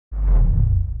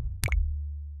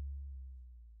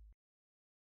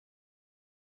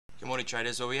Good morning,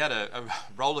 traders. Well, we had a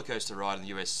roller coaster ride in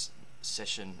the US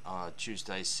session,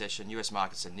 Tuesday's session. US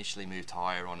markets initially moved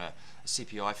higher on a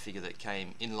CPI figure that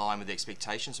came in line with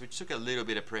expectations, which took a little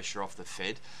bit of pressure off the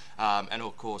Fed, and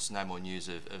of course, no more news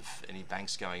of any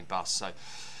banks going bust. So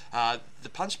the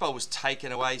punch bowl was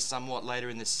taken away somewhat later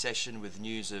in the session with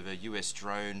news of a US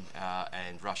drone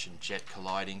and Russian jet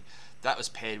colliding. That was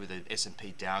paired with an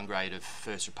S&P downgrade of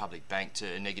First Republic Bank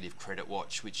to a negative credit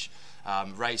watch, which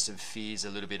raised some fears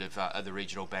a little bit of the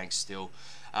regional banks still.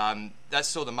 That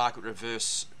saw the market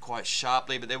reverse quite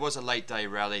sharply, but there was a late day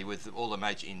rally with all the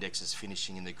major indexes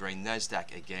finishing in the green.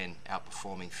 Nasdaq again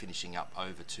outperforming, finishing up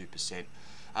over 2%.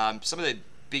 Some of the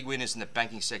big winners in the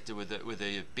banking sector were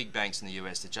the big banks in the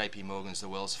US, the JP Morgans, the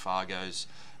Wells Fargos.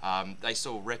 They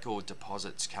saw record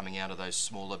deposits coming out of those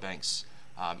smaller banks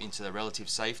into the relative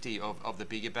safety of the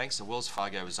bigger banks. The Wells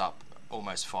Fargo was up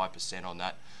almost 5% on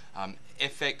that.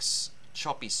 FX,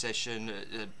 choppy session.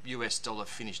 The US dollar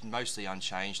finished mostly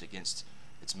unchanged against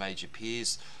its major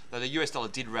peers, though the US dollar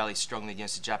did rally strongly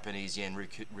against the Japanese yen,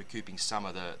 recouping some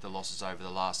of the losses over the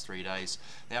last 3 days.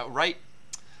 Now, rate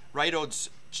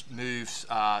odds moved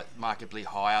markedly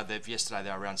higher. Yesterday they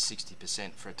were around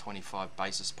 60% for a 25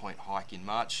 basis point hike in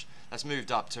March. That's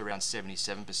moved up to around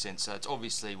 77%, so it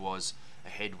obviously was a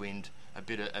headwind, a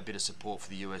bit of support for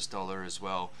the US dollar as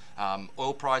well.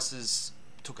 Oil prices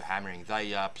took a hammering.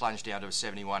 They plunged down to a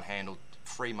 71 handle,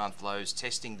 3-month lows,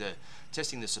 testing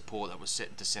the support that was set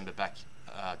in December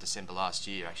last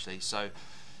year actually. So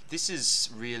this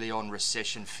is really on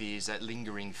recession fears, that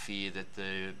lingering fear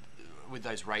that with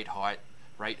those rate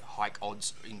hike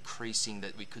odds increasing,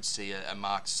 that we could see a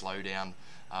marked slowdown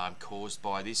caused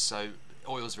by this. So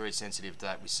oil is very sensitive to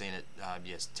that. We've seen it,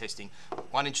 yes, testing.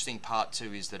 One interesting part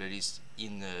too is that it is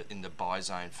in the buy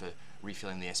zone for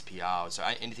refilling the SPR. So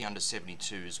anything under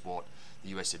 72 is what the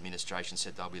US administration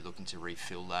said they'll be looking to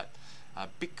refill that.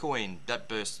 Bitcoin, that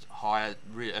burst higher,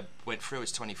 went through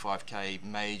its 25k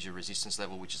major resistance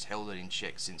level, which has held it in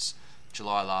check since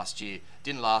July last year.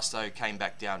 Didn't last though, came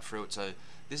back down through it. So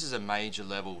this is a major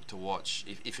level to watch.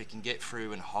 If it can get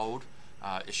through and hold,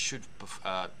 it should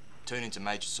turn into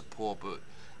major support, but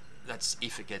that's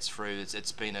if it gets through.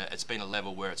 It's been a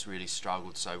level where it's really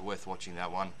struggled, so worth watching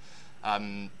that one.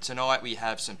 Tonight we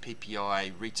have some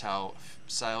PPI retail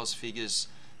sales figures.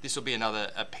 This will be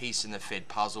a piece in the Fed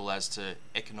puzzle as to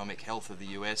economic health of the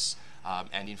US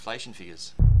and inflation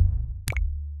figures.